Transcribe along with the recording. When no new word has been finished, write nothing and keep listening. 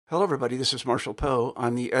Hello, everybody. This is Marshall Poe.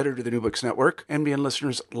 I'm the editor of the New Books Network. NBN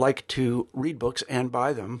listeners like to read books and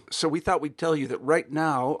buy them. So we thought we'd tell you that right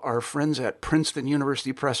now, our friends at Princeton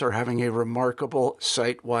University Press are having a remarkable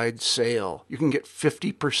site-wide sale. You can get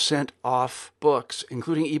 50% off books,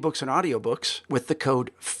 including ebooks and audiobooks, with the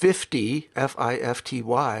code 50,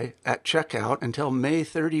 F-I-F-T-Y, at checkout until May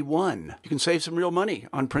 31. You can save some real money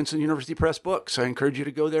on Princeton University Press books. I encourage you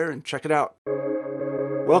to go there and check it out.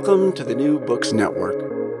 Welcome to the New Books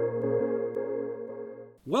Network.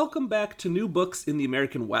 Welcome back to New Books in the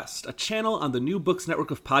American West, a channel on the New Books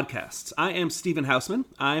Network of podcasts. I am Stephen Hausman.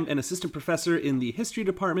 I'm an assistant professor in the history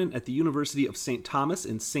department at the University of St. Thomas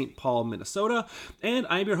in St. Paul, Minnesota, and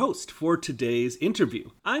I'm your host for today's interview.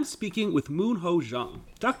 I'm speaking with Moon-Ho Jung.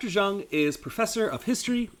 Dr. Jung is professor of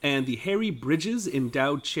history and the Harry Bridges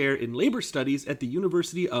Endowed Chair in Labor Studies at the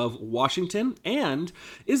University of Washington, and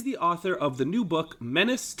is the author of the new book,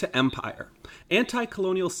 Menace to Empire: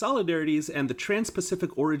 Anticolonial Solidarities and the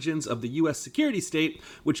Transpacific Origins of the U.S. Security State,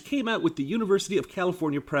 which came out with the University of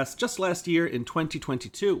California Press just last year in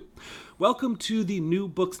 2022. Welcome to the New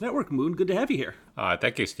Books Network, Moon. Good to have you here.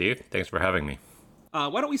 Thank you, Steve. Thanks for having me.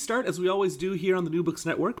 Why don't we start, as we always do here on the New Books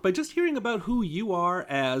Network, by just hearing about who you are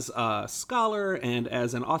as a scholar and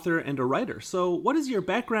as an author and a writer. So what is your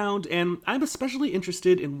background? And I'm especially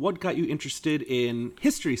interested in what got you interested in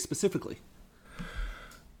history specifically.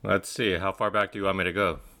 Let's see. How far back do you want me to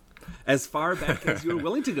go? As far back as you're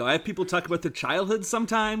willing to go. I have people talk about their childhood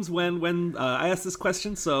sometimes when I ask this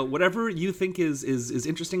question. So whatever you think is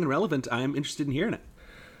interesting and relevant, I'm interested in hearing it.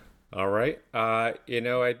 All right. I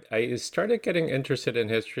started getting interested in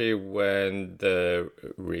history when the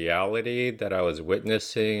reality that I was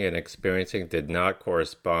witnessing and experiencing did not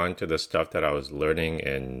correspond to the stuff that I was learning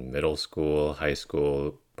in middle school, high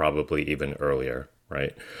school, probably even earlier,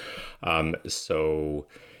 right? So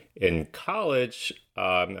in college,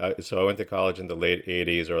 I went to college in the late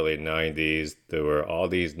 80s, early 90s. There were all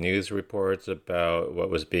these news reports about what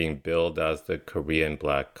was being billed as the Korean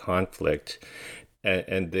Black conflict.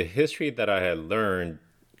 And the history that I had learned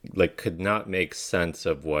could not make sense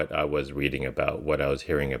of what I was reading about, what I was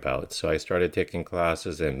hearing about. So I started taking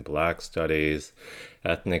classes in Black studies,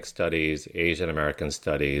 ethnic studies, Asian American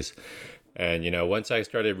studies. And, once I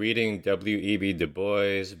started reading W.E.B. Du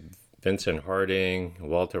Bois, Vincent Harding,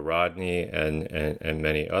 Walter Rodney, and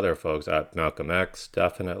many other folks, Malcolm X,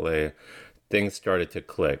 definitely, things started to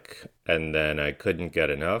click, and then I couldn't get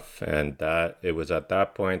enough, and that it was at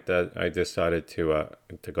that point that I decided to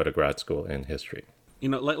go to grad school in history.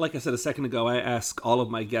 Like I said a second ago, I ask all of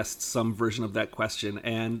my guests some version of that question,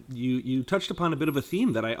 and you touched upon a bit of a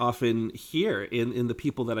theme that I often hear in the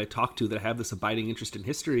people that I talk to that have this abiding interest in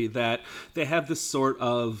history, that they have this sort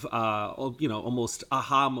of, almost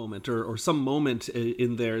aha moment or some moment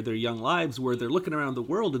in their young lives where they're looking around the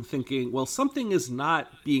world and thinking, well, something is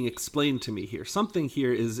not being explained to me here. Something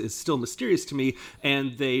here is still mysterious to me,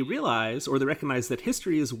 and they realize or they recognize that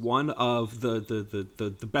history is one of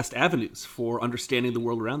the best avenues for understanding the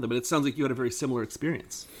world around them. And it sounds like you had a very similar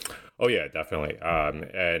experience. Oh, yeah, definitely.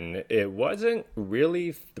 And it wasn't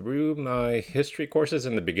really through my history courses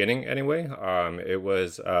in the beginning anyway. It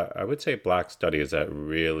was, I would say, Black studies that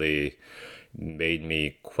really made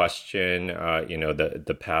me question,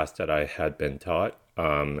 the past that I had been taught.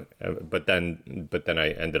 But then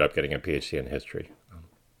I ended up getting a PhD in history.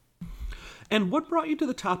 And what brought you to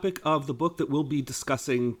the topic of the book that we'll be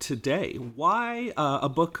discussing today? Why a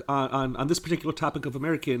book on this particular topic of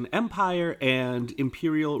American empire and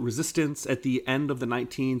imperial resistance at the end of the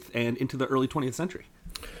 19th and into the early 20th century?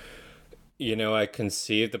 I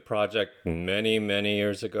conceived the project many, many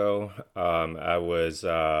years ago.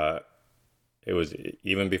 It was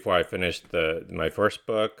even before I finished my first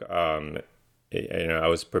book. I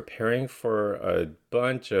was preparing for a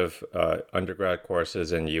bunch of undergrad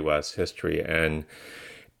courses in U.S. history, and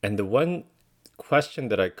the one question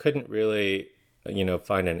that I couldn't really,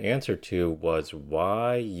 find an answer to was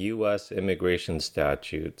why U.S. immigration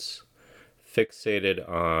statutes fixated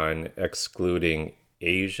on excluding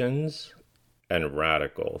Asians and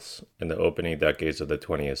radicals in the opening decades of the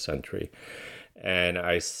 20th century. And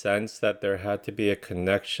I sensed that there had to be a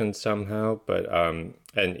connection somehow, but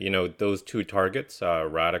those two targets,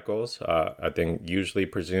 radicals, I think usually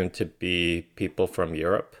presumed to be people from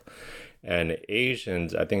Europe, and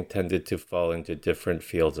Asians, I think, tended to fall into different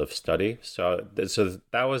fields of study. So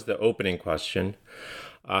that was the opening question.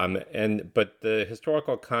 But the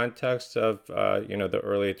historical context of the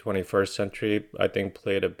early 21st century, I think,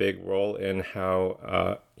 played a big role in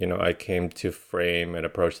how I came to frame and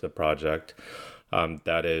approach the project.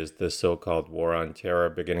 That is the so-called War on Terror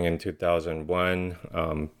beginning in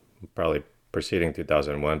 2001, probably preceding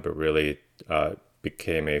 2001, but really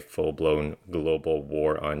became a full-blown global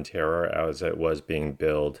war on terror as it was being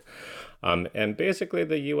built. And basically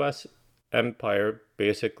the U.S. empire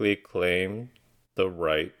basically claimed the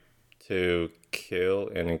right to kill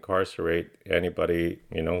and incarcerate anybody,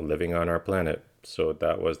 living on our planet. So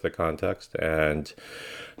that was the context. And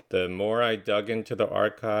the more I dug into the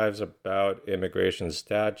archives about immigration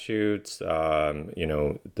statutes,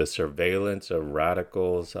 the surveillance of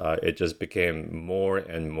radicals, it just became more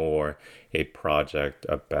and more a project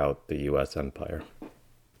about the U.S. empire.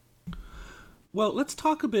 Well, let's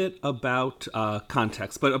talk a bit about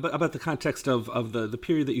context, but about the context of the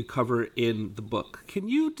period that you cover in the book. Can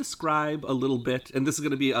you describe a little bit, and this is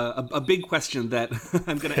going to be a big question that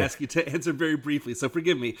I'm going to ask you to answer very briefly, so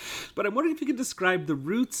forgive me, but I'm wondering if you could describe the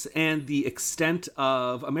roots and the extent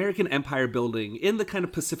of American empire building in the kind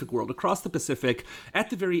of Pacific world, across the Pacific, at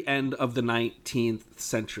the very end of the 19th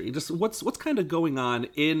century. Just what's kind of going on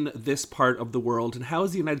in this part of the world, and how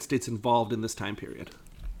is the United States involved in this time period?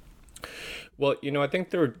 Well, I think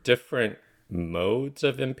there are different modes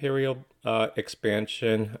of imperial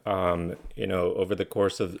expansion, over the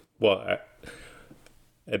course of,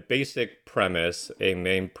 a basic premise, a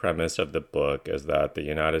main premise of the book is that the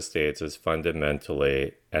United States is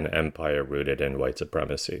fundamentally an empire rooted in white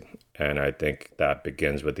supremacy. And I think that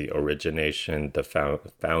begins with the origination, the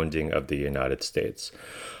founding of the United States.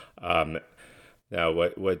 Now,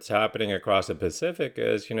 what's happening across the Pacific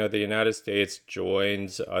is, the United States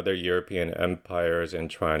joins other European empires in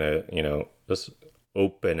trying to, just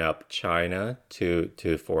open up China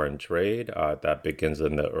to foreign trade. That begins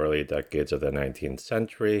in the early decades of the 19th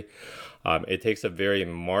century. It takes a very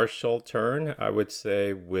martial turn, I would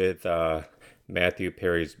say, with Matthew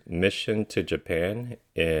Perry's mission to Japan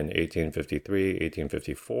in 1853,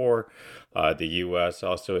 1854. The U.S.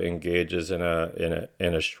 also engages in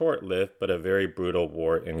a short-lived but a very brutal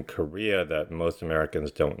war in Korea that most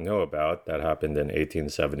Americans don't know about. That happened in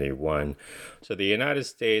 1871. So the United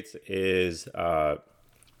States is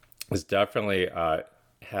definitely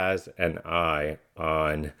has an eye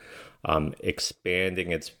on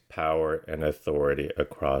expanding its power and authority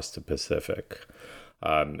across the Pacific.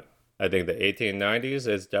 I think the 1890s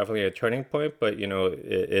is definitely a turning point, but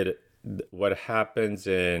what happens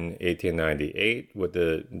in 1898 with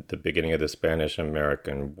the beginning of the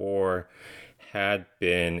Spanish-American War had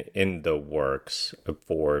been in the works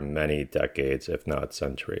for many decades, if not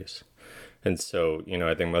centuries. And so,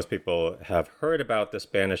 I think most people have heard about the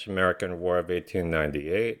Spanish-American War of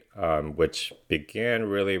 1898, which began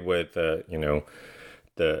really with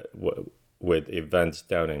with events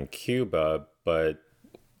down in Cuba, but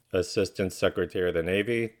Assistant Secretary of the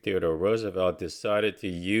Navy, Theodore Roosevelt, decided to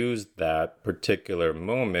use that particular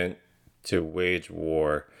moment to wage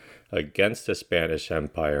war against the Spanish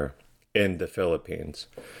Empire in the Philippines.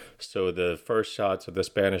 So the first shots of the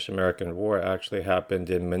Spanish-American War actually happened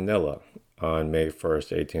in Manila on May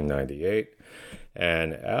 1st, 1898.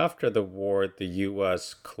 And after the war, the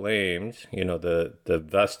U.S. claimed, the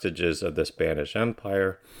vestiges of the Spanish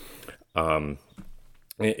Empire,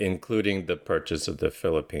 including the purchase of the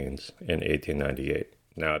Philippines in 1898.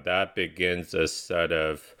 Now that begins a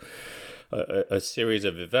series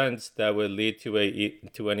of events that would lead to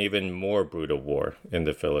an even more brutal war in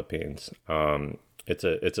the Philippines. It's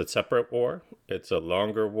a separate war. It's a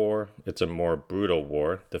longer war. It's a more brutal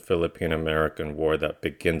war, the Philippine-American War that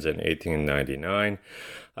begins in 1899,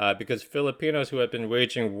 because Filipinos who had been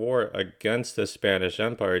waging war against the Spanish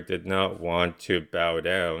Empire did not want to bow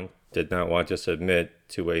down, did not want to submit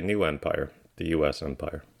to a new empire, the U.S.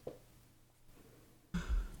 empire.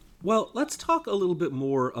 Well, let's talk a little bit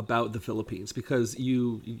more about the Philippines, because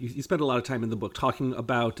you spend a lot of time in the book talking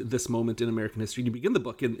about this moment in American history. You begin the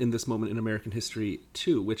book in this moment in American history,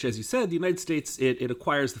 too, which, as you said, the United States, it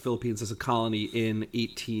acquires the Philippines as a colony in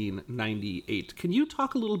 1898. Can you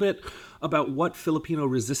talk a little bit about what Filipino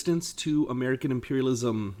resistance to American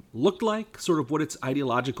imperialism looked like, sort of what its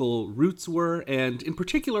ideological roots were, and in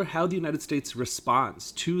particular, how the United States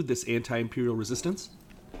responds to this anti-imperial resistance?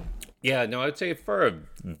 Yeah, no, I'd say for a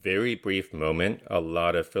very brief moment, a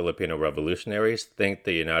lot of Filipino revolutionaries think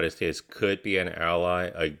the United States could be an ally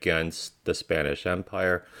against the Spanish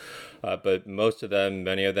Empire. But most of them,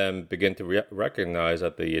 many of them, begin to recognize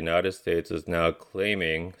that the United States is now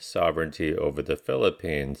claiming sovereignty over the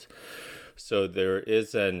Philippines. So there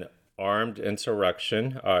is an armed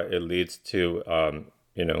insurrection. It leads to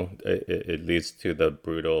it leads to the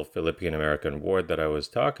brutal Philippine-American War that I was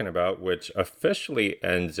talking about, which officially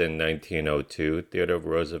ends in 1902. Theodore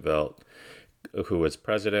Roosevelt, who was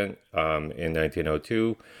president in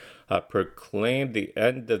 1902, proclaimed the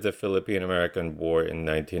end of the Philippine-American War in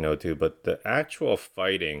 1902, but the actual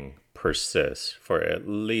fighting persists for at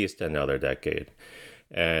least another decade.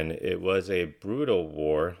 And it was a brutal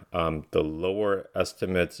war. The lower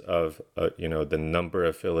estimates of the number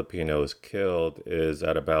of Filipinos killed is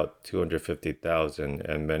at about 250,000,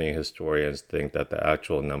 and many historians think that the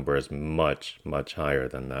actual number is much, much higher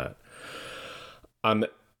than that.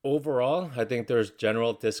 Overall, I think there's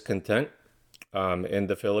general discontent in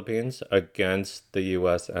the Philippines against the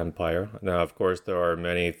U.S. empire. Now, of course, there are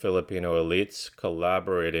many Filipino elites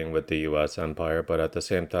collaborating with the U.S. empire, but at the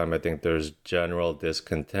same time, I think there's general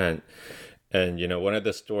discontent. And, one of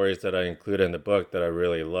the stories that I include in the book that I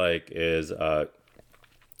really like is the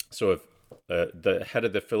head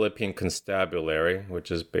of the Philippine Constabulary,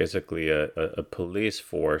 which is basically a police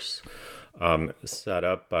force set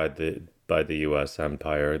up by the U.S.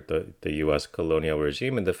 empire, the U.S. colonial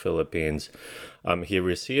regime in the Philippines. He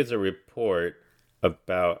receives a report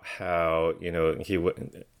about how, an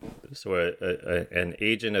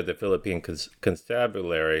agent of the Philippine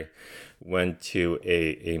Constabulary went to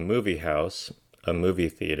a movie house, a movie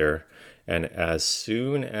theater, and as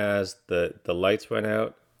soon as the lights went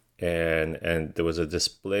out and there was a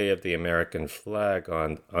display of the American flag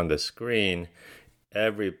on the screen,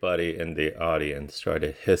 everybody in the audience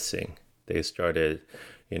started hissing. They started,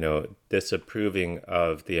 disapproving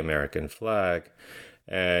of the American flag.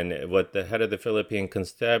 And what the head of the Philippine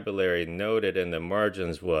Constabulary noted in the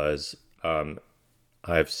margins was,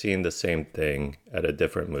 I've seen the same thing at a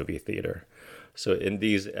different movie theater. So in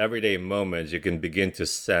these everyday moments, you can begin to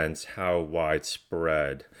sense how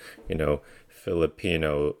widespread,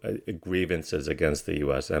 Filipino grievances against the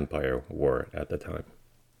U.S. empire were at the time.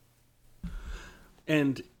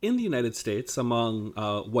 And in the United States, among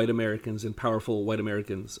white Americans and powerful white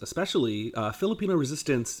Americans especially, Filipino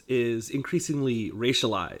resistance is increasingly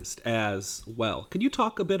racialized as well. Can you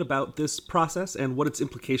talk a bit about this process and what its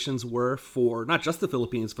implications were for not just the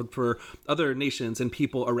Philippines, but for other nations and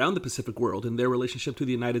people around the Pacific world in their relationship to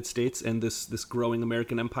the United States and this growing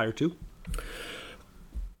American empire too?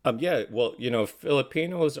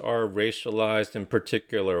 Filipinos are racialized in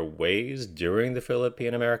particular ways during the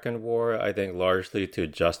Philippine-American War, I think largely to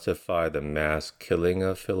justify the mass killing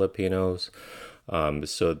of Filipinos.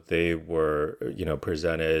 So they were,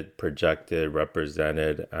 projected,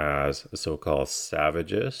 represented as so-called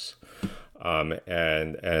savages.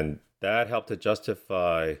 And that helped to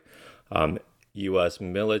justify U.S.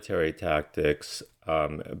 military tactics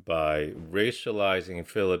by racializing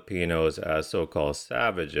Filipinos as so-called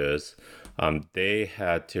savages.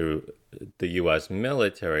 The U.S.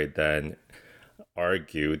 military then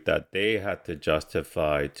argued that they had to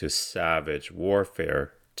justify to savage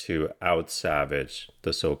warfare to out-savage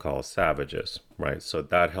the so-called savages, right? So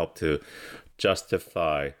that helped to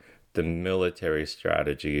justify the military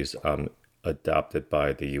strategies adopted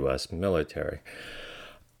by the U.S. military.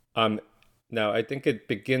 Now, I think it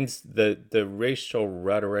begins the racial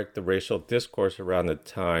rhetoric, the racial discourse around the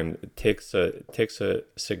time takes a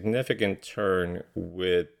significant turn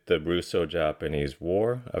with the Russo-Japanese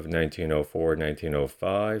War of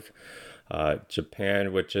 1904-1905.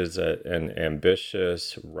 Japan, which is an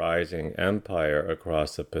ambitious rising empire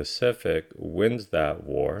across the Pacific, wins that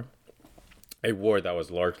war, a war that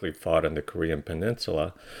was largely fought in the Korean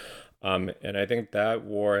Peninsula. And I think that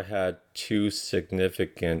war had two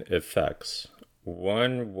significant effects.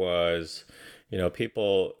 One was,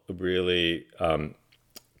 people really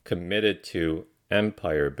committed to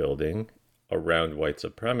empire building around white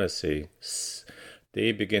supremacy.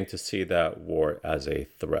 They begin to see that war as a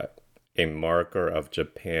threat, a marker of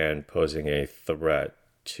Japan posing a threat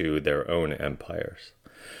to their own empires.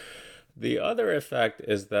 The other effect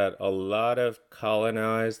is that a lot of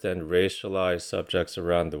colonized and racialized subjects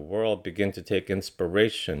around the world begin to take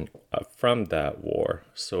inspiration from that war.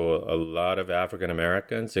 So a lot of African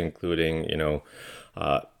Americans, including,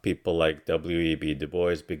 people like W.E.B. Du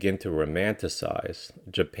Bois, begin to romanticize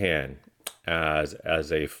Japan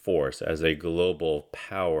as a force, as a global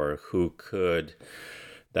power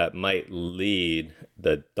that might lead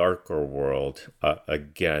the darker world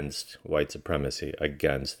against white supremacy,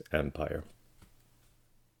 against empire.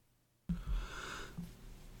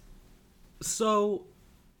 So,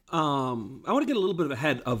 I want to get a little bit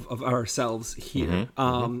ahead of ourselves here,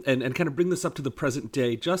 and kind of bring this up to the present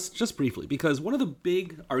day just briefly, because one of the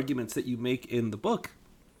big arguments that you make in the book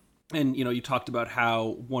And, you talked about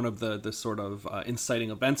how one of the sort of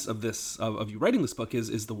inciting events of this, of you writing this book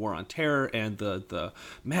is the war on terror and the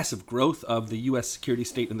massive growth of the U.S. security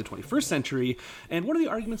state in the 21st century. And one of the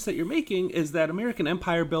arguments that you're making is that American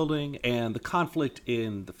empire building and the conflict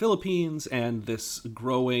in the Philippines and this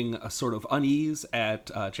growing sort of unease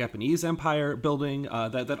at Japanese empire building,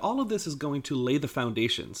 that all of this is going to lay the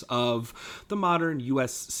foundations of the modern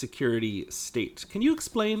U.S. security state. Can you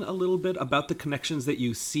explain a little bit about the connections that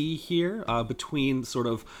you see here between sort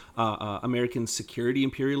of American security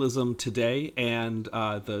imperialism today and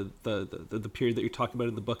the period that you're talking about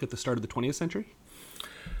in the book at the start of the 20th century?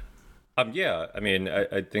 Yeah, I mean,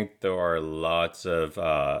 I think there are lots of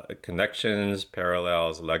connections,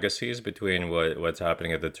 parallels, legacies between what's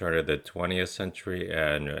happening at the turn of the 20th century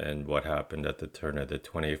and what happened at the turn of the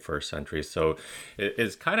 21st century. So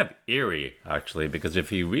it's kind of eerie, actually, because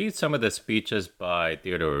if you read some of the speeches by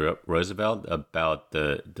Theodore Roosevelt about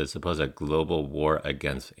the supposed global war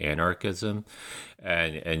against anarchism,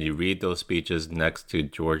 and you read those speeches next to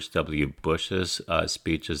George W. Bush's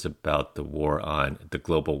speeches about the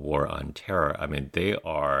global war on terror. I mean, they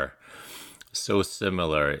are so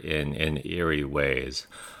similar in eerie ways.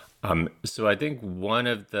 So I think one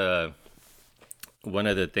of the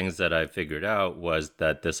things that I figured out was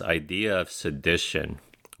that this idea of sedition,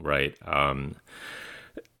 right?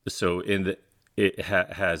 So it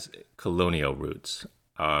has colonial roots.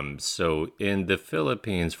 So in the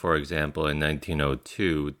Philippines, for example, in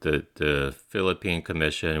 1902, the Philippine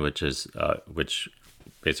Commission, which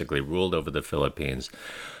basically ruled over the Philippines,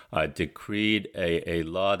 decreed a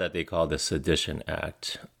law that they call the Sedition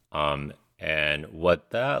Act. And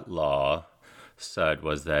what that law said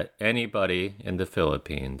was that anybody in the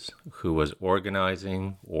Philippines who was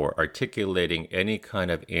organizing or articulating any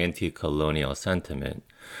kind of anti-colonial sentiment,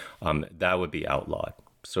 that would be outlawed.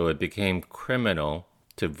 So it became criminal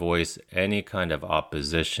to voice any kind of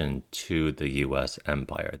opposition to the U.S.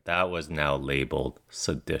 empire. That was now labeled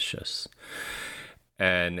seditious.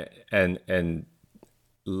 And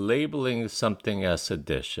labeling something as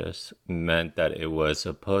seditious meant that it was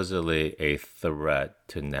supposedly a threat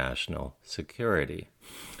to national security.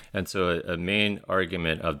 And so a main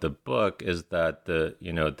argument of the book is that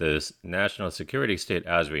this national security state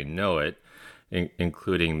as we know it,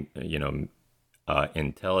 including,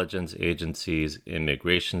 intelligence agencies,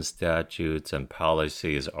 immigration statutes, and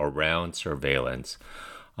policies around surveillance,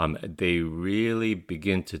 they really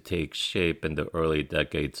begin to take shape in the early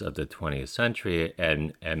decades of the 20th century,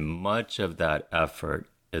 and much of that effort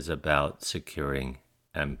is about securing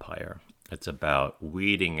empire. It's about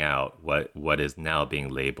weeding out what is now being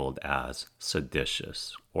labeled as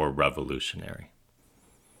seditious or revolutionary.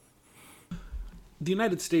 The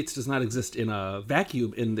United States does not exist in a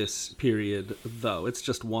vacuum in this period, though. It's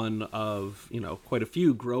just one of, quite a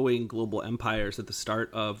few growing global empires at the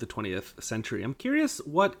start of the 20th century. I'm curious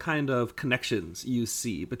what kind of connections you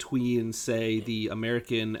see between, say, the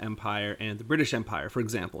American empire and the British Empire, for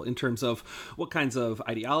example, in terms of what kinds of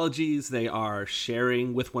ideologies they are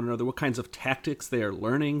sharing with one another, what kinds of tactics they are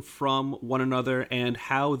learning from one another, and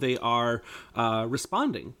how they are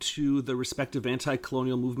responding to the respective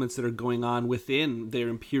anti-colonial movements that are going on within their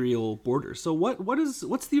imperial borders. So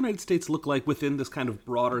what's the United States look like within this kind of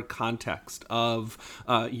broader context of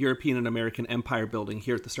European and American empire building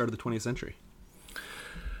here at the start of the 20th century?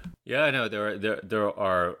 Yeah, I know there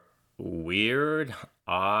are weird,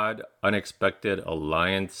 odd, unexpected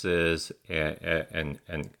alliances and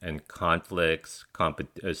conflicts,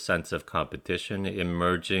 a sense of competition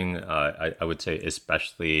emerging. I would say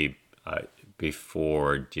especially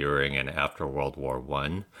before, during, and after World War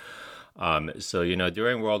I. So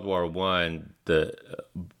during World War I, the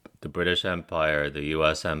British Empire, the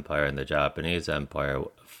U.S. Empire, and the Japanese Empire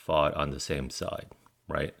fought on the same side,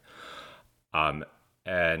 right? And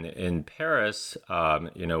in Paris,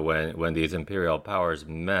 when these imperial powers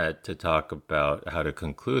met to talk about how to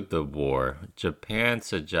conclude the war, Japan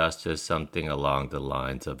suggested something along the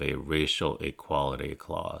lines of a racial equality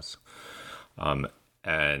clause,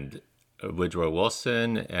 and Woodrow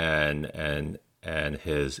Wilson and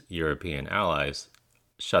his European allies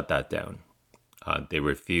shut that down. They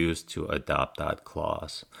refused to adopt that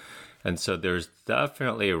clause. And so there's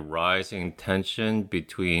definitely a rising tension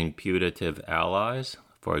between putative allies,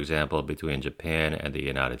 for example, between Japan and the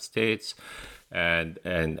United States, and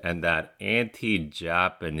that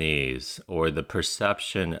anti-Japanese, or the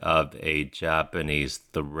perception of a Japanese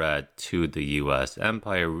threat to the U.S.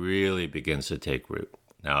 empire, really begins to take root.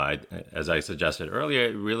 Now, as I suggested earlier,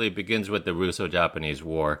 it really begins with the Russo-Japanese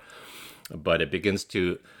War, but it begins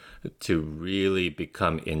to to really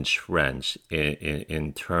become entrenched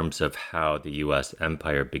in terms of how the U.S.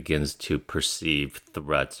 empire begins to perceive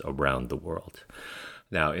threats around the world.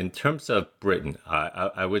 Now, in terms of Britain,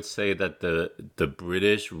 I would say that the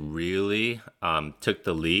British really took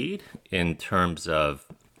the lead in terms of,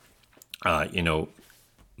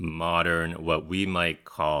 modern, what we might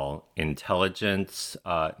call intelligence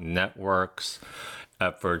networks,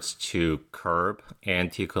 efforts to curb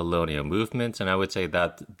anti-colonial movements. And I would say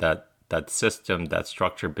that system, that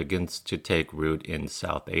structure begins to take root in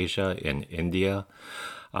South Asia, in India.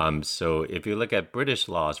 So if you look at British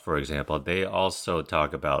laws, for example, they also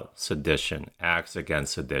talk about sedition, acts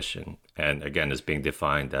against sedition. And again, it's being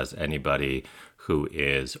defined as anybody who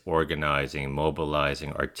is organizing,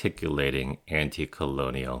 mobilizing, articulating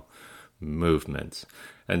anti-colonial movements.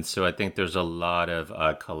 And so I think there's a lot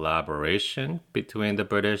of collaboration between the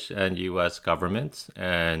British and U.S. governments.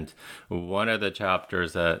 And one of the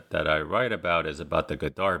chapters that I write about is about the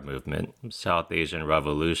Ghadar movement, South Asian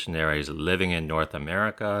revolutionaries living in North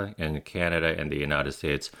America, in Canada, and the United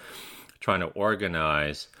States, trying to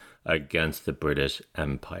organize against the British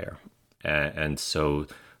Empire. And so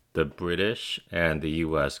the British and the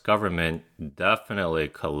U.S. government definitely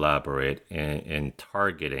collaborate in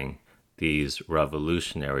targeting these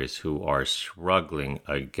revolutionaries who are struggling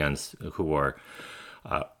against, who are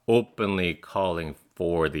openly calling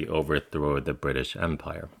for the overthrow of the British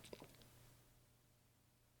Empire.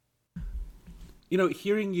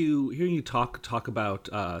 Hearing you talk about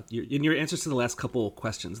in your answers to the last couple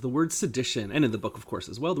questions, the word sedition, and in the book, of course,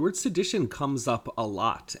 as well, the word sedition comes up a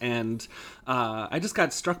lot, and I just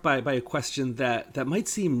got struck by a question that might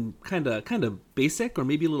seem kind of basic or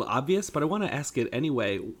maybe a little obvious, but I want to ask it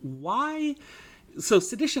anyway. Why? So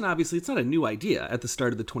sedition, obviously, it's not a new idea at the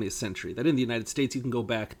start of the 20th century. That in the United States, you can go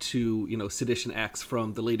back to, sedition acts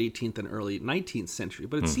from the late 18th and early 19th century.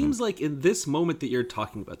 But it seems like in this moment that you're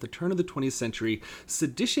talking about, the turn of the 20th century,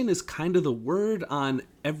 sedition is kind of the word on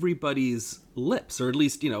everybody's lips, or at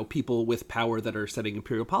least, people with power that are setting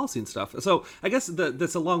imperial policy and stuff. So I guess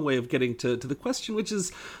that's a long way of getting to the question, which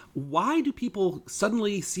is, why do people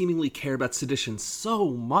suddenly seemingly care about sedition so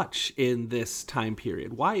much in this time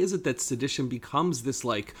period? Why is it that sedition becomes this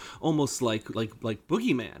almost like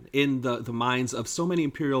boogeyman in the minds of so many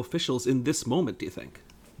imperial officials in this moment, do you think?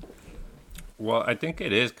 Well, I think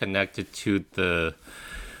it is connected to the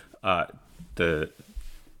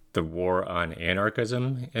war on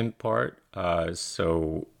anarchism in part.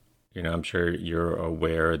 So, I'm sure you're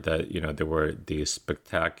aware that, there were these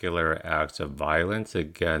spectacular acts of violence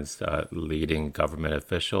against leading government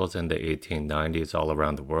officials in the 1890s all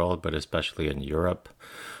around the world, but especially in Europe.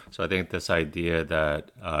 So I think this idea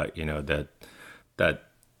that, that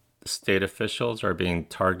state officials are being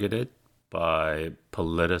targeted by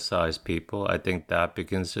politicized people, I think that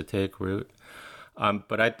begins to take root.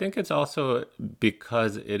 But I think it's also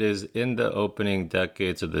because it is in the opening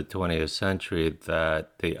decades of the 20th century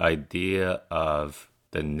that the idea of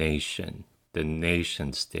the nation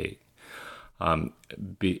state,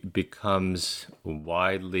 becomes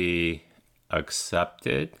widely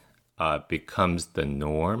accepted, becomes the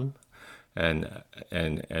norm, and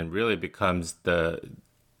really becomes the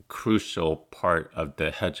crucial part of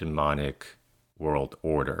the hegemonic world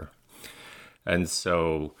order. And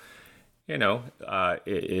so,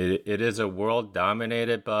 it is a world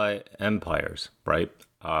dominated by empires, right?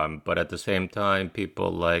 But at the same time,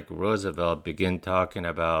 people like Roosevelt begin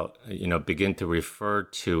to refer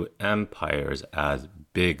to empires as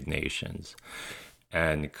big nations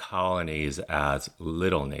and colonies as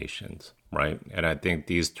little nations, right? And I think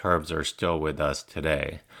these terms are still with us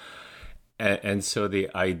today. And so the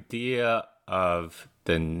idea of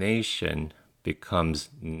the nation becomes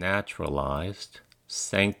naturalized,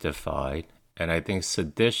 sanctified, and I think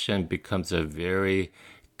sedition becomes a very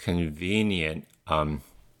convenient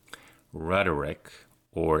rhetoric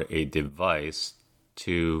or a device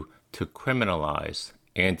to criminalize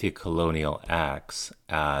anti-colonial acts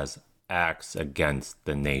as acts against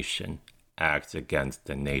the nation, acts against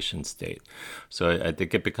the nation state. So I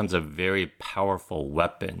think it becomes a very powerful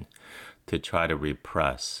weapon to try to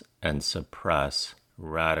repress and suppress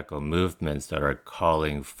radical movements that are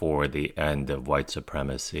calling for the end of white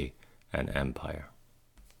supremacy and empire.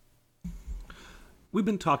 We've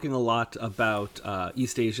been talking a lot about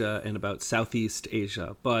East Asia and about Southeast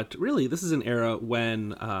Asia, but really this is an era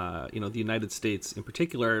when the United States in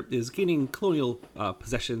particular is gaining colonial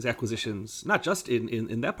possessions, acquisitions, not just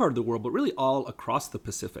in that part of the world, but really all across the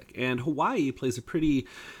Pacific. And Hawaii plays a pretty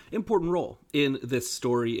important role in this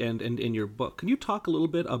story and in your book. Can you talk a little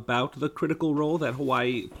bit about the critical role that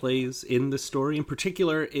Hawaii plays in this story, in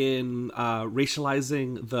particular in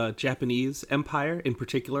racializing the Japanese Empire, in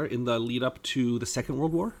particular in the lead up to the Second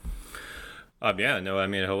World War?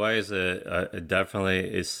 Hawaii is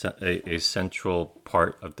definitely a central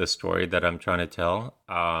part of the story that I'm trying to tell.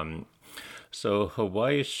 So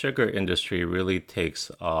Hawaii's sugar industry really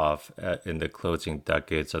takes off in the closing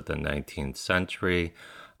decades of the 19th century,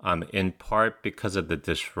 in part because of the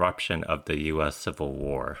disruption of the U.S. Civil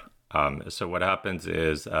War. So what happens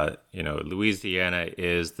is, Louisiana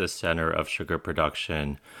is the center of sugar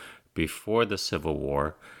production before the Civil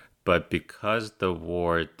War. But because the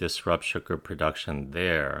war disrupts sugar production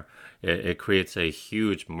there, it creates a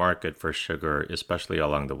huge market for sugar, especially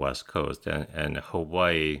along the West Coast. And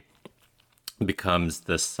Hawaii becomes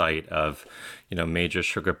the site of, major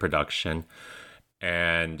sugar production.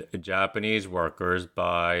 And Japanese workers,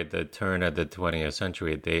 by the turn of the 20th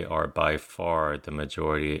century, they are by far the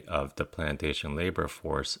majority of the plantation labor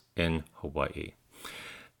force in Hawaii.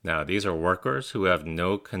 Now, these are workers who have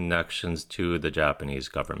no connections to the Japanese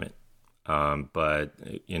government. But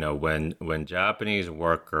when Japanese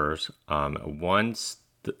workers, once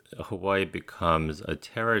Hawaii becomes a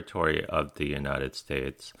territory of the United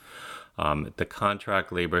States, the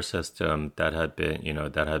contract labor system that had been,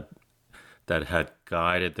 that had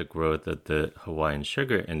guided the growth of the Hawaiian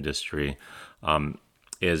sugar industry,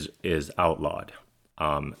 is outlawed.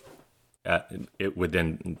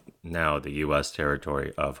 Within now the U.S.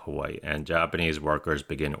 territory of Hawaii, and Japanese workers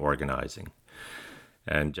begin organizing.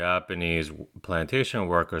 And Japanese plantation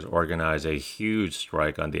workers organize a huge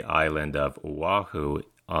strike on the island of Oahu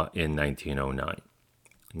in 1909.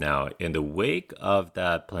 Now, in the wake of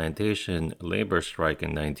that plantation labor strike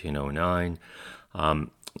in 1909,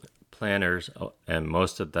 planters, and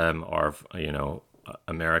most of them are,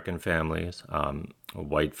 American families,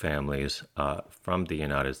 white families from the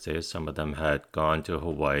United States. Some of them had gone to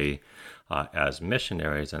Hawaii as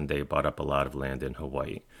missionaries, and they bought up a lot of land in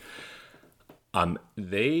Hawaii.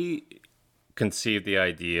 They conceived the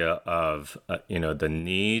idea of, the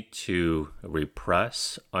need to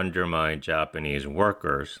repress, undermine Japanese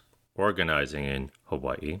workers organizing in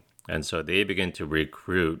Hawaii. And so they begin to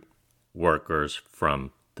recruit workers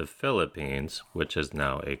from the Philippines, which is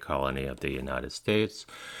now a colony of the United States.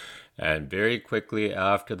 And very quickly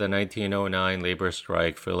after the 1909 labor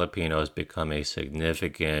strike, Filipinos become a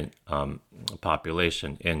significant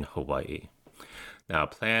population in Hawaii. Now,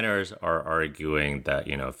 planners are arguing that,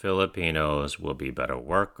 Filipinos will be better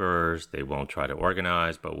workers, they won't try to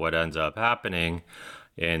organize, but what ends up happening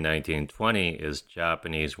in 1920 is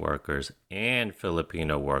Japanese workers and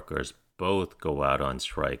Filipino workers both go out on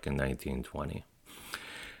strike in 1920.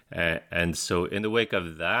 And so in the wake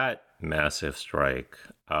of that massive strike,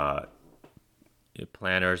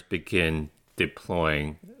 planners begin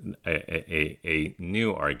deploying a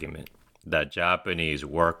new argument that Japanese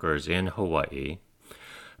workers in Hawaii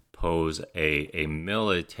pose a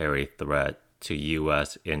military threat to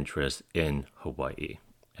U.S. interests in Hawaii.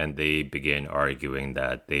 And they begin arguing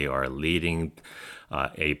that they are leading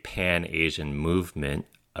a Pan-Asian movement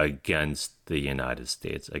against the United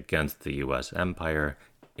States, against the U.S. empire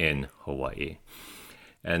in Hawaii.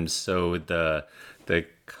 And so the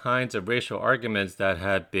kinds of racial arguments that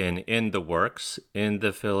had been in the works in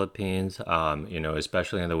the Philippines,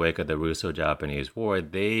 especially in the wake of the Russo-Japanese War,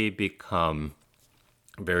 they become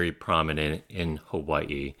very prominent in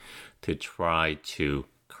Hawaii to try to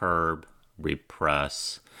curb,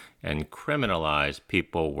 repress, and criminalize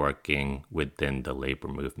people working within the labor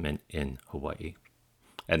movement in Hawaii.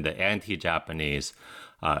 And the anti-Japanese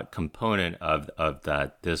component of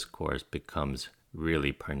that discourse becomes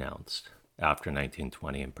really pronounced after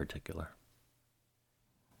 1920 in particular.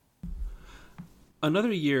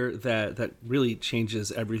 Another year that really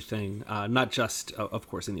changes everything, not just, of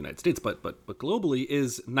course, in the United States, but globally,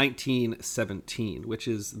 is 1917, which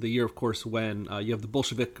is the year, of course, when you have the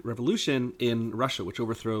Bolshevik Revolution in Russia, which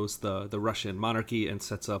overthrows the Russian monarchy and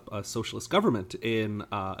sets up a socialist government in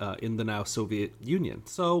the now Soviet Union.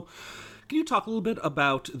 So, can you talk a little bit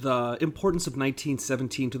about the importance of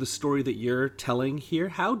 1917 to the story that you're telling here?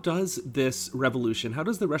 How does this revolution, how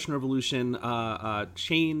does the Russian Revolution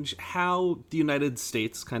change how the United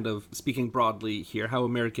States, kind of speaking broadly here, how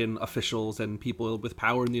American officials and people with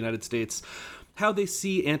power in the United States how they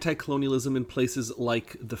see anti-colonialism in places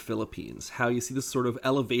like the Philippines, how you see this sort of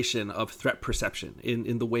elevation of threat perception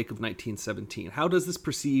in the wake of 1917. How does this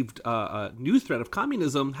perceived new threat of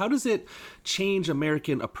communism, how does it change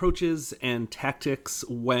American approaches and tactics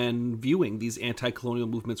when viewing these anti-colonial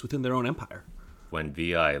movements within their own empire? When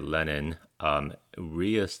V.I. Lenin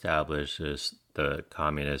reestablishes the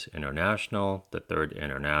Communist International, the Third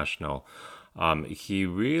International, he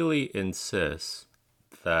really insists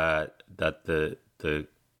that the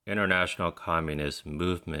international communist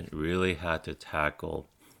movement really had to tackle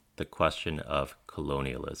the question of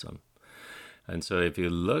colonialism. And so if you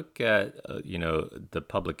look at the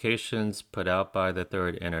publications put out by the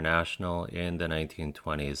Third International in the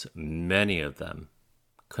 1920s, many of them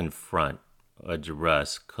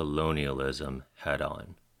address colonialism head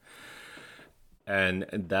on. And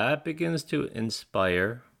that begins to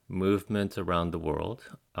inspire movements around the world.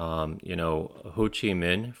 Ho Chi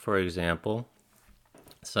Minh, for example,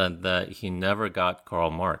 said that he never got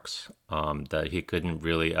Karl Marx, that he couldn't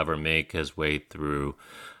really ever make his way through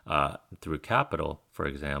Capital, for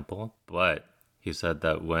example. But he said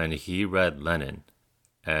that when he read Lenin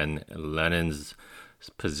and Lenin's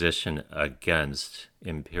position against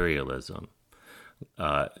imperialism,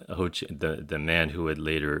 the man who would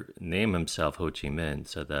later name himself Ho Chi Minh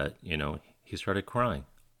said that, he started crying.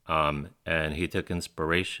 And he took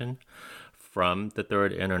inspiration from the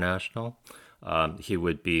Third International. He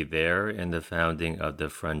would be there in the founding of the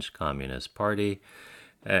French Communist Party.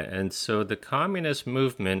 And so the communist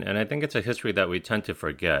movement, and I think it's a history that we tend to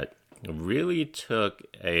forget, really took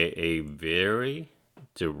a very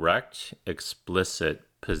direct, explicit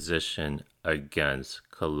position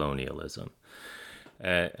against colonialism.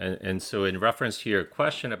 And so in reference to your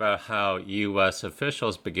question about how U.S.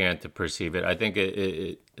 officials began to perceive it, I think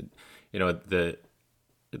the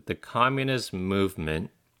communist movement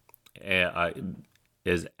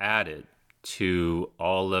is added to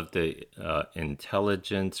all of the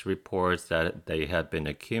intelligence reports that they have been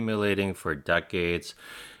accumulating for decades.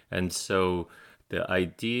 And so the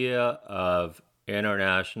idea of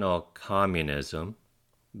international communism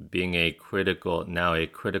being a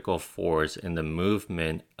critical force in the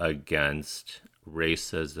movement against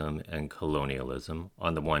racism and colonialism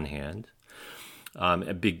on the one hand,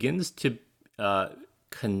 it begins to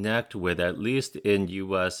connect with, at least in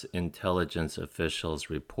U.S. intelligence officials'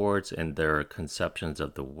 reports and their conceptions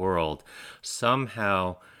of the world,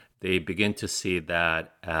 somehow they begin to see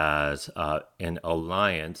that as an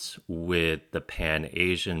alliance with the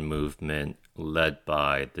Pan-Asian movement led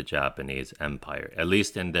by the Japanese Empire, at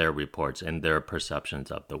least in their reports and their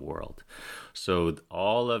perceptions of the world. So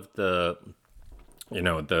all of the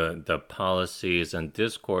policies and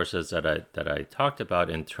discourses that I talked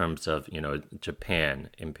about in terms of, Japan,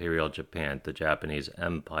 Imperial Japan, the Japanese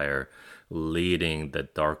Empire leading the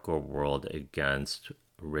darker world against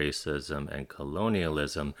racism and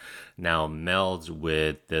colonialism, now melds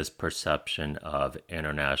with this perception of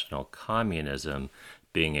international communism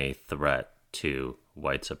being a threat to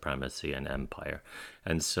white supremacy and empire.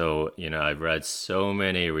 And so, I've read so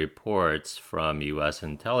many reports from U.S.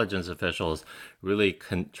 intelligence officials really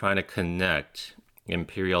trying to connect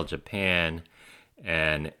Imperial Japan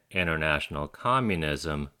and international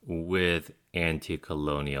communism with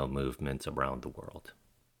anti-colonial movements around the world.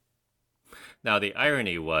 Now, the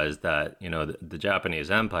irony was that, the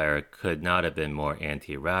Japanese Empire could not have been more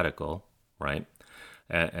anti-radical, right?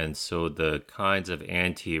 And so the kinds of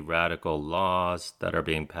anti-radical laws that are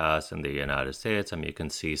being passed in the United States, you can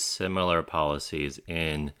see similar policies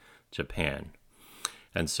in Japan.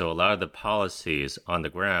 And so a lot of the policies on the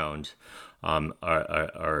ground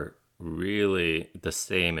are really the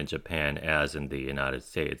same in Japan as in the United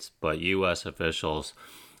States. But U.S. officials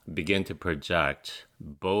begin to project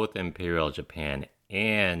both Imperial Japan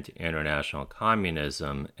and international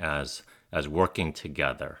communism as working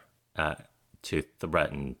together to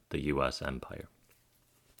threaten the U.S. empire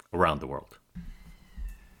around the world.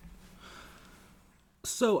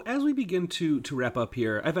 So as we begin to wrap up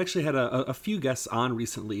here, I've actually had a few guests on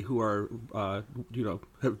recently who are,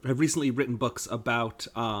 have recently written books about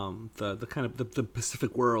the kind of the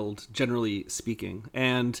Pacific world, generally speaking.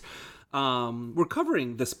 And we're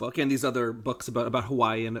covering this book and these other books about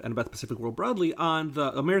Hawaii and about the Pacific world broadly on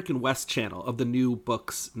the American West channel of the New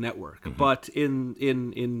Books Network. Mm-hmm. But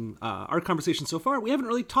in our conversation so far, we haven't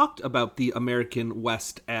really talked about the American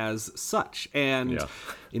West as such. And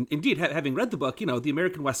indeed, having read the book, the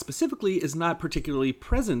American West specifically is not particularly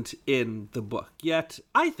present in the book. Yet,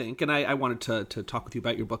 I think, and I wanted to talk with you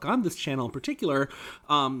about your book on this channel in particular,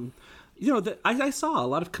 I saw a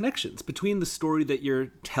lot of connections between the story that you're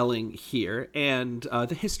telling here and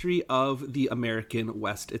the history of the American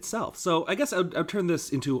West itself. So I guess I'll turn this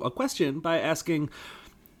into a question by asking,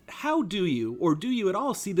 how do you, or do you at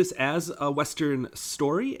all, see this as a Western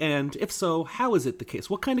story? And if so, how is it the case?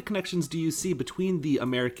 What kind of connections do you see between the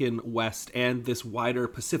American West and this wider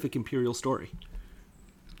Pacific imperial story?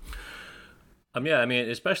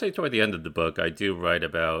 Especially toward the end of the book, I do write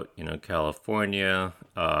about, California,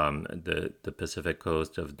 the Pacific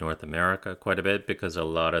coast of North America quite a bit, because a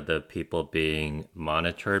lot of the people being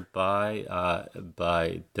monitored by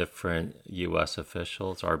different U.S.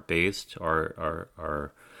 officials are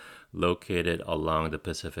located along the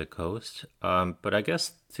Pacific coast. But I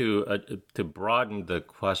guess to broaden the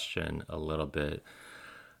question a little bit,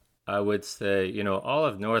 I would say, all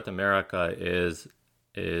of North America is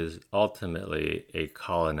ultimately a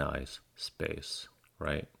colonized space,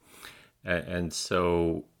 right? And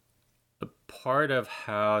so part of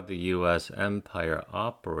how the U.S. empire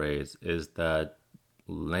operates is that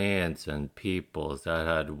lands and peoples that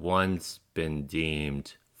had once been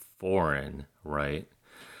deemed foreign, right,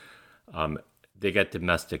 they get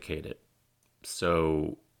domesticated.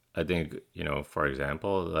 So I think, for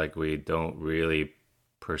example, like we don't really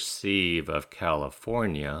perceive of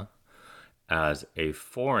California as a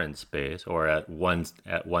foreign space, or at one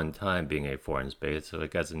time being a foreign space, so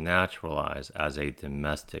it gets naturalized as a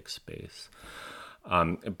domestic space.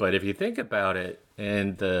 But if you think about it,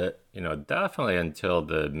 in the definitely until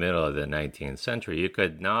the middle of the 19th century, you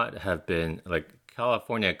could not have been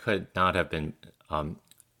California could not have been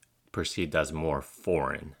perceived as more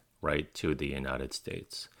foreign, right, to the United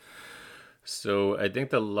States. So I think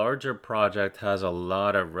the larger project has a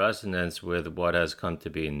lot of resonance with what has come to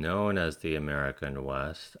be known as the American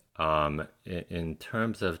West, in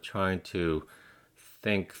terms of trying to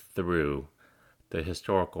think through the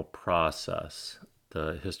historical processes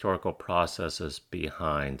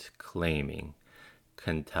behind claiming,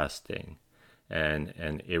 contesting,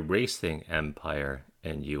 and erasing empire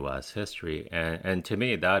in U.S. history. And to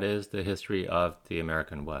me, that is the history of the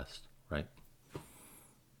American West, right?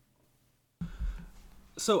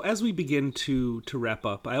 So as we begin to wrap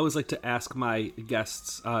up, I always like to ask my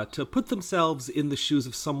guests to put themselves in the shoes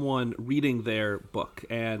of someone reading their book.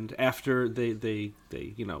 And after they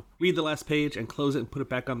read the last page and close it and put it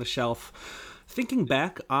back on the shelf, thinking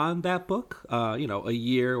back on that book, a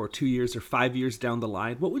year or 2 years or 5 years down the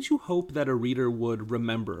line, what would you hope that a reader would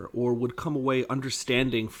remember or would come away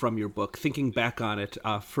understanding from your book, thinking back on it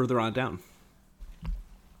further on down?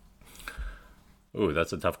 Ooh,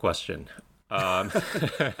 that's a tough question.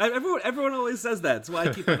 Everyone always says that. That's why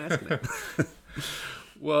I keep on asking it.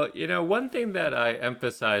 Well, one thing that I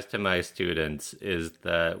emphasize to my students is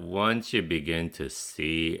that once you begin to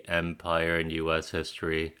see empire in U.S.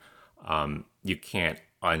 history, you can't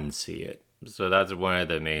unsee it. So that's one of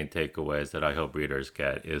the main takeaways that I hope readers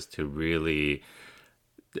get, is to really,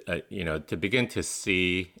 to begin to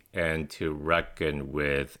see and to reckon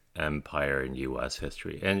with empire in U.S.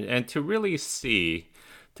 history, and to really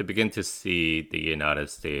begin to see the United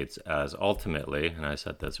States as ultimately, and I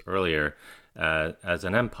said this earlier, as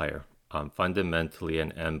an empire, fundamentally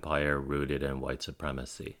an empire rooted in white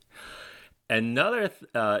supremacy. Another,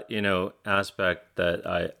 aspect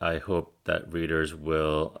that I hope that readers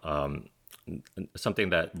will, something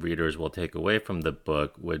that readers will take away from the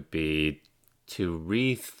book would be to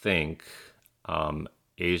rethink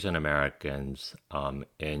Asian Americans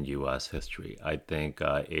in U.S. history. I think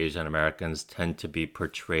Asian Americans tend to be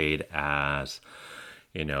portrayed as,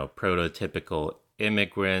 prototypical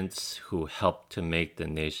immigrants who helped to make the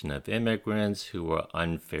nation of immigrants, who were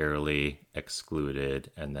unfairly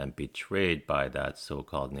excluded and then betrayed by that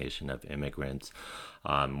so-called nation of immigrants.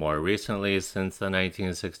 More recently, since the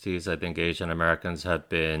 1960s, I think Asian Americans have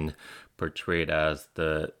been portrayed as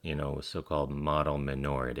the, so-called model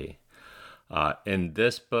minority. In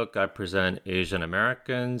this book, I present Asian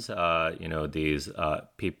Americans, these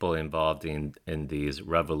people involved in these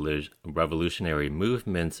revolutionary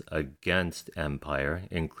movements against empire,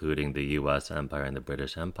 including the U.S. empire and the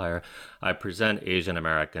British Empire. I present Asian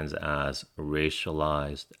Americans as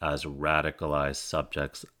racialized, as radicalized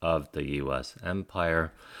subjects of the U.S.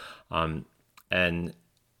 empire. And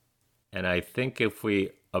I think if we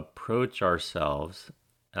approach ourselves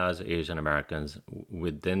as Asian Americans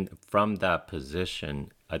from that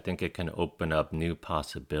position, I think it can open up new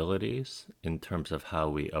possibilities in terms of how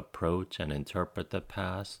we approach and interpret the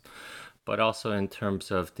past, but also in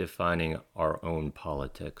terms of defining our own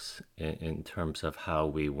politics, in terms of how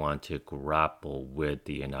we want to grapple with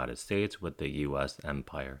the United States, with the U.S.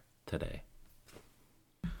 empire today.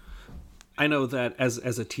 I know that as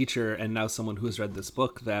a teacher and now someone who has read this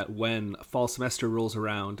book, that when fall semester rolls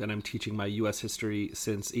around and I'm teaching my U.S. history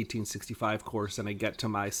since 1865 course and I get to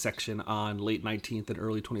my section on late 19th and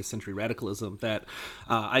early 20th century radicalism, that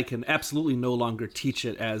I can absolutely no longer teach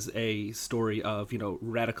it as a story of,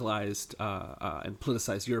 radicalized and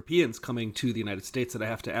politicized Europeans coming to the United States, that I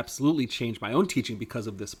have to absolutely change my own teaching because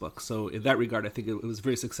of this book. So in that regard, I think it was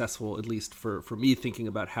very successful, at least for me, thinking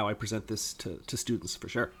about how I present this to students, for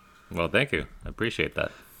sure. Well, thank you. I appreciate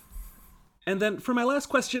that. And then for my last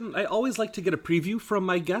question, I always like to get a preview from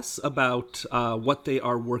my guests about what they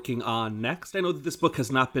are working on next. I know that this book has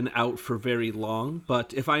not been out for very long,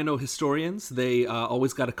 but if I know historians, they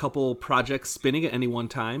always got a couple projects spinning at any one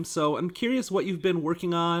time. So I'm curious what you've been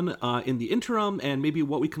working on in the interim, and maybe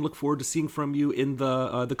what we can look forward to seeing from you in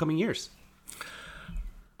the coming years.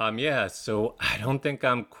 So I don't think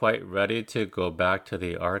I'm quite ready to go back to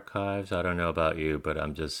the archives. I don't know about you, but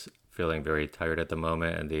I'm just feeling very tired at the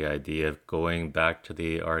moment, and the idea of going back to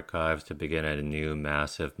the archives to begin a new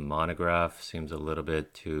massive monograph seems a little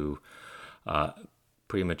bit too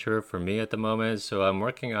premature for me at the moment. So I'm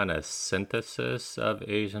working on a synthesis of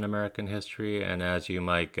Asian American history, and as you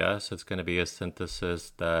might guess, it's going to be a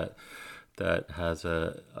synthesis that has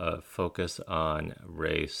a focus on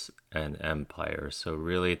race and empire. So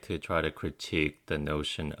really to try to critique the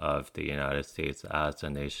notion of the United States as a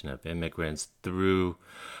nation of immigrants through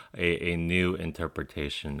a new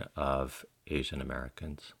interpretation of Asian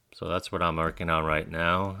Americans. So that's what I'm working on right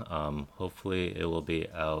now. Hopefully it will be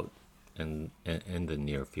out in the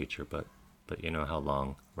near future, but you know how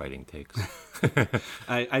long writing takes.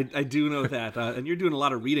 I do know that. And you're doing a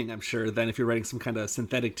lot of reading, I'm sure, then if you're writing some kind of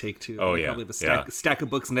synthetic take too. Oh, yeah. Probably have a stack of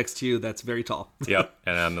books next to you that's very tall. Yep.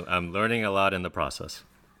 And I'm learning a lot in the process.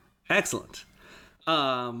 Excellent.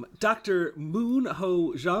 Dr. Moon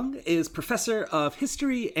Ho Jung is professor of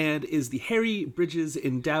history and is the Harry Bridges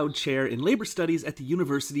Endowed Chair in Labor Studies at the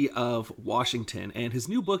University of Washington. And his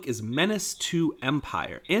new book is Menace to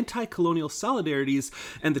Empire, Anticolonial Solidarities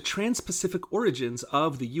and the Transpacific Origins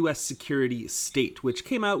of the U.S. Security State, which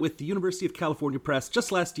came out with the University of California Press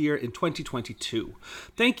just last year in 2022.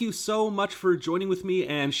 Thank you so much for joining with me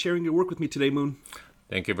and sharing your work with me today, Moon.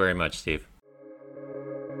 Thank you very much, Steve.